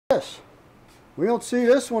this. We don't see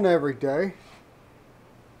this one every day.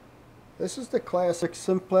 This is the classic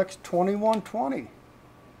Simplex 2120.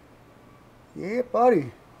 Yeah,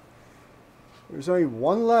 buddy. There's only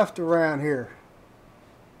one left around here.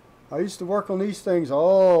 I used to work on these things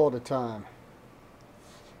all the time.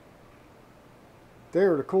 They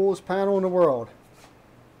were the coolest panel in the world.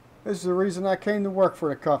 This is the reason I came to work for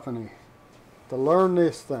the company. To learn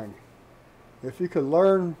this thing. If you could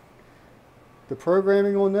learn the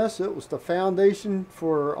programming on this, it was the foundation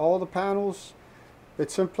for all the panels that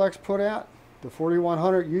Simplex put out. The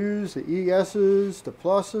 4100Us, the ESs, the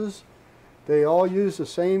pluses, they all use the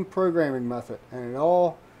same programming method, and it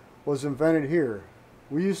all was invented here.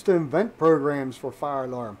 We used to invent programs for fire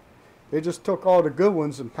alarm. They just took all the good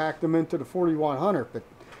ones and packed them into the 4100, but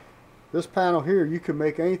this panel here, you can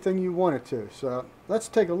make anything you wanted to. So let's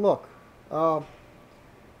take a look.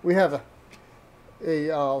 We have a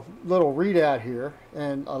little readout here,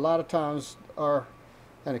 and a lot of times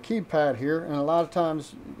and a keypad here, and a lot of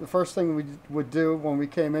times the first thing we would do when we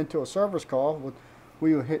came into a service call,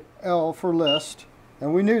 we would hit L for list,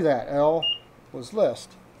 and we knew that L was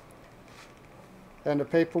list, and the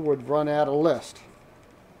paper would run out of list.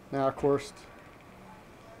 Now, of course,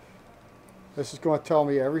 this is going to tell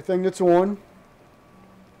me everything that's on.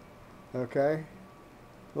 Okay,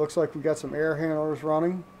 looks like we got some air handlers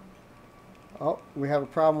running. Oh, we have a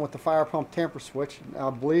problem with the fire pump tamper switch. I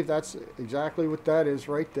believe that's exactly what that is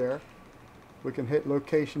right there. We can hit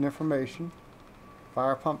location information.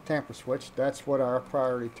 Fire pump tamper switch, that's what our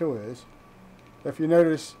priority 2 is. If you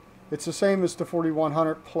notice, it's the same as the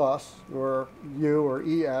 4100 plus or U or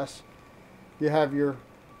ES. You have your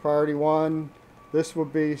priority 1. This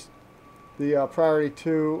would be the priority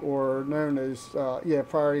 2, or known as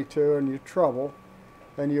priority 2, and your trouble.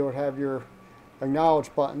 And you would have your acknowledge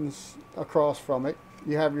buttons across from it.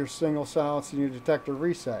 You have your single silence and your detector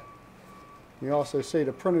reset. You also see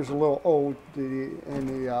the printer's a little old, and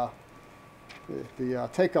the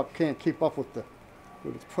take-up can't keep up with what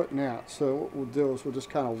it's putting out. So what we'll do is we'll just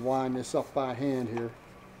kind of wind this up by hand here.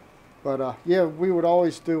 But yeah, we would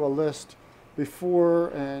always do a list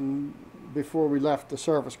before we left the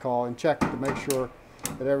service call and check to make sure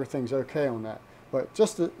that everything's okay on that. But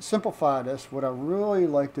just to simplify this, what I really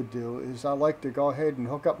like to do is I like to go ahead and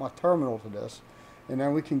hook up my terminal to this, and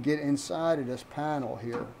then we can get inside of this panel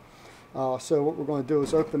here. So what we're going to do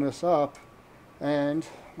is open this up, and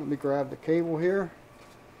let me grab the cable here.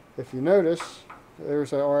 If you notice,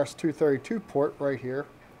 there's an RS-232 port right here.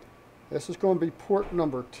 This is going to be port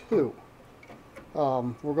number 2.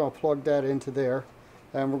 We're going to plug that into there,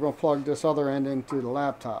 and we're going to plug this other end into the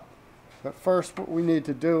laptop. But first, what we need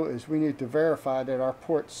to do is we need to verify that our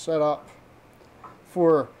port's set up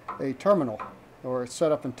for a terminal, or it's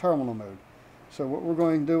set up in terminal mode. So what we're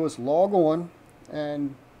going to do is log on,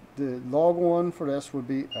 and the log on for this would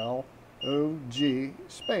be LOG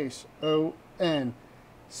space ON/PA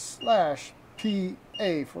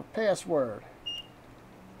for password.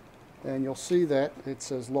 And you'll see that it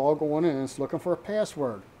says log on, and it's looking for a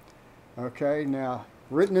password. Okay, now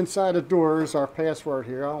written inside the door is our password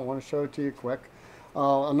here. I want to show it to you quick.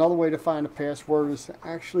 Another way to find the password is to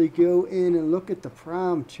actually go in and look at the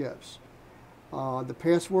Pram chips. The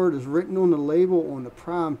password is written on the label on the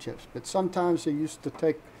Pram chips, but sometimes they used to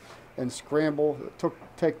take and scramble,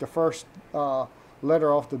 take the first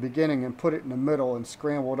letter off the beginning and put it in the middle and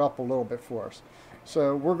scramble it up a little bit for us.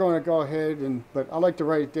 So we're going to go ahead but I like to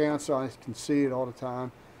write it down so I can see it all the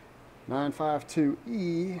time.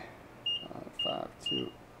 952E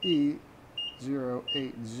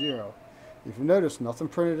 952E080. If you notice, nothing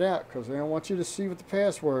printed out because they don't want you to see what the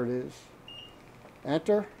password is.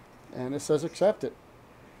 Enter, and it says accept it.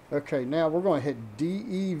 Okay, now we're going to hit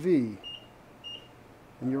DEV.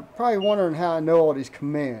 And you're probably wondering how I know all these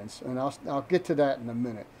commands, and I'll get to that in a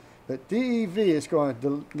minute. But DEV is going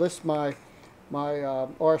to list my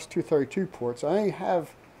RS-232 ports. I only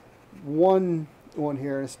have one on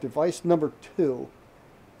here, and it's device number 2.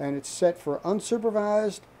 And it's set for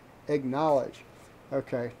unsupervised acknowledge.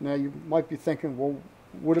 Okay, now you might be thinking, well,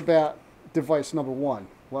 what about device number 1?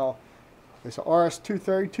 Well, it's an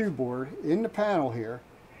RS-232 board in the panel here.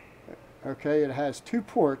 Okay, it has 2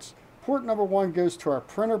 ports. Port number 1 goes to our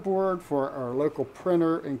printer board for our local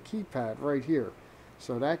printer and keypad right here.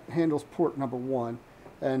 So that handles port number 1.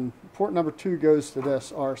 And port number 2 goes to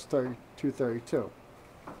this RS-232.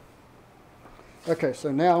 Okay,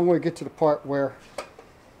 so now I'm going to get to the part where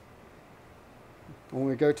when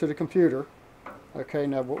we go to the computer. Okay,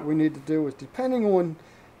 now what we need to do is, depending on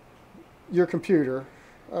your computer,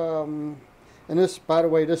 and this, by the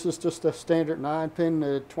way, this is just a standard 9-pin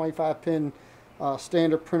to 25-pin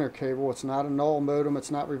standard printer cable. It's not a null modem.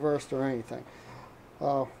 It's not reversed or anything.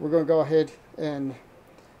 We're going to go ahead and,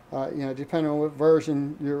 depending on what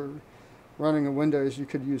version you're running in Windows, you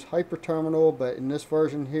could use Hyper Terminal, but in this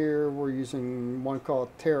version here, we're using one called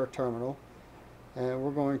Terra Terminal. And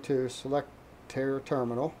we're going to select Terra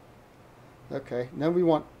Terminal. Okay, then we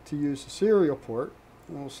want to use the serial port.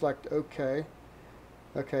 And we'll select OK.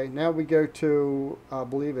 Okay, now we go to, I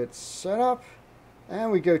believe it's Setup,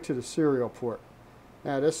 and we go to the serial port.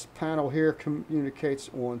 Now this panel here communicates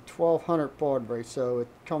on 1200 baud rate, so it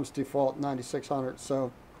comes default 9600.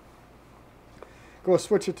 So go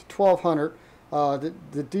switch it to 1200.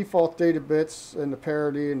 The default data bits and the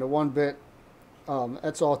parity and the 1 bit,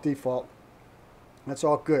 that's all default. That's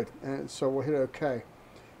all good, and so we'll hit OK.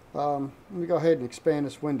 Let me go ahead and expand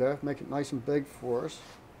this window, make it nice and big for us.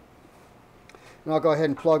 And I'll go ahead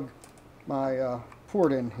and plug my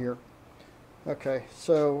port in here. Okay,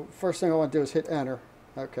 so first thing I want to do is hit enter.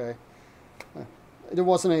 Okay, there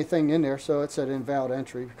wasn't anything in there, so it said invalid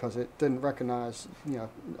entry because it didn't recognize,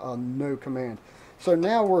 a no command. So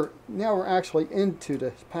now we're actually into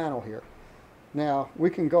this panel here. Now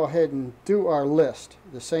we can go ahead and do our list,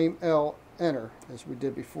 the same L enter as we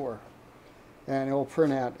did before, and it will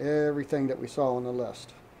print out everything that we saw on the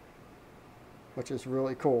list, which is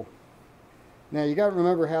really cool. Now you got to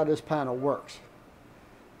remember how this panel works.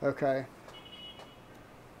 Okay,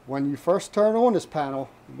 when you first turn on this panel,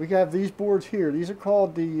 we have these boards here. These are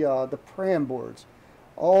called the Pram Boards.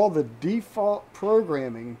 All the default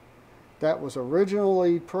programming that was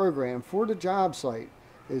originally programmed for the job site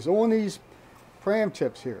is on these Pram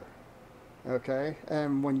tips here. Okay,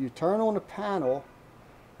 and when you turn on the panel,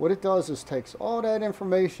 what it does is takes all that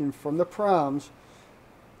information from the Prams,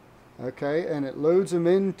 okay, and it loads them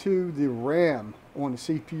into the RAM on the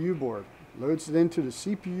CPU board. Loads it into the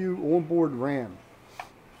CPU onboard RAM.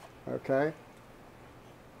 Okay,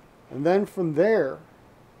 and then from there,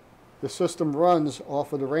 the system runs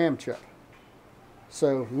off of the RAM chip.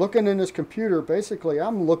 So looking in this computer, basically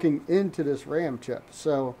I'm looking into this RAM chip.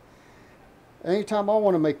 So anytime I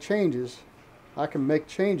want to make changes, I can make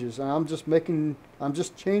changes, and I'm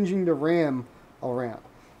just changing the RAM around.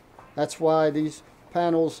 That's why these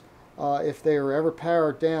panels, if they were ever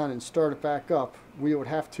powered down and started back up, we would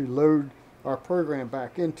have to load our program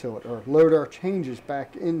back into it, or load our changes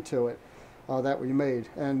back into it that we made.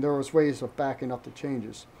 And there was ways of backing up the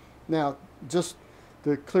changes. Now, just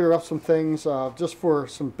to clear up some things, just for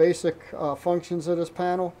some basic functions of this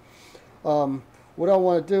panel, what I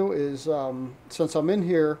want to do is, since I'm in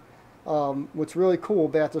here, what's really cool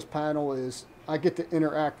about this panel is I get to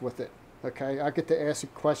interact with it. Okay, I get to ask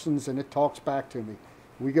it questions and it talks back to me.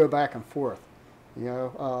 We go back and forth.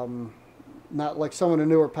 Not like some of the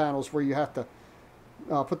newer panels where you have to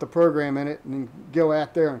put the program in it and go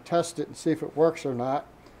out there and test it and see if it works or not.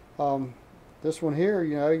 This one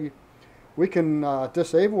here, we can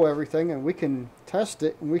disable everything and we can test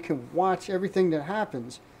it and we can watch everything that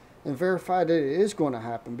happens and verify that it is going to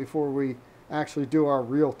happen before we actually do our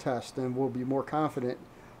real test, and we'll be more confident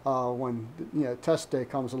when test day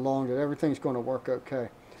comes along that everything's going to work okay.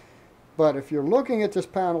 But if you're looking at this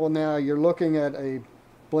panel now, you're looking at a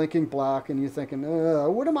blinking block and you're thinking,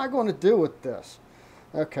 what am I going to do with this?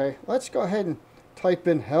 Okay, let's go ahead and type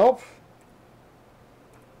in help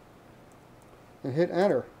and hit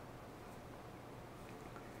enter,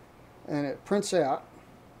 and it prints out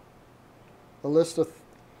a list of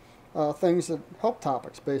things that help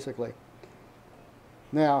topics basically.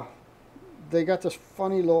 Now, they got this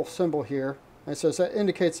funny little symbol here, and it says that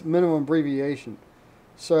indicates minimum abbreviation.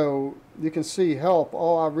 So you can see help,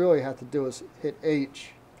 all I really have to do is hit H,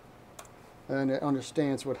 and it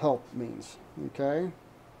understands what help means. Okay?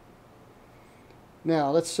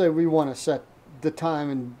 Now, let's say we want to set the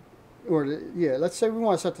time, let's say we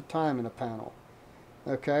want to set the time in a panel.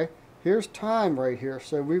 Okay? Here's time right here,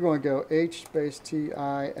 so we're going to go H space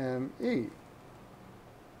T-I-M-E.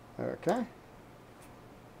 Okay?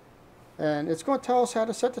 And it's going to tell us how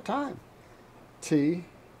to set the time. T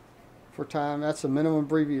for time, that's a minimum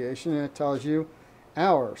abbreviation, and it tells you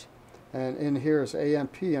hours. And in here is AM,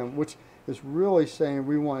 PM, which is really saying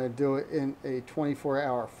we want to do it in a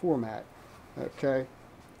 24-hour format. Okay.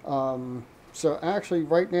 So actually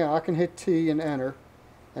right now I can hit T and enter,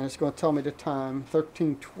 and it's going to tell me the time,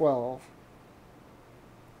 13:12.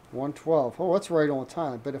 1:12. Oh, that's right on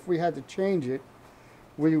time. But if we had to change it,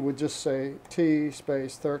 we would just say T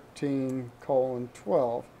space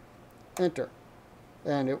 13:12, enter,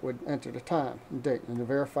 and it would enter the time and date. And to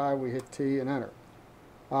verify, we hit T and enter.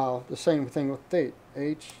 The same thing with date.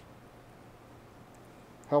 H,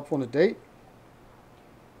 help on the date,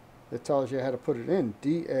 it tells you how to put it in.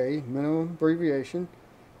 DA, minimum abbreviation.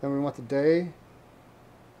 Then we want the day,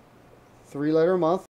 3-letter month.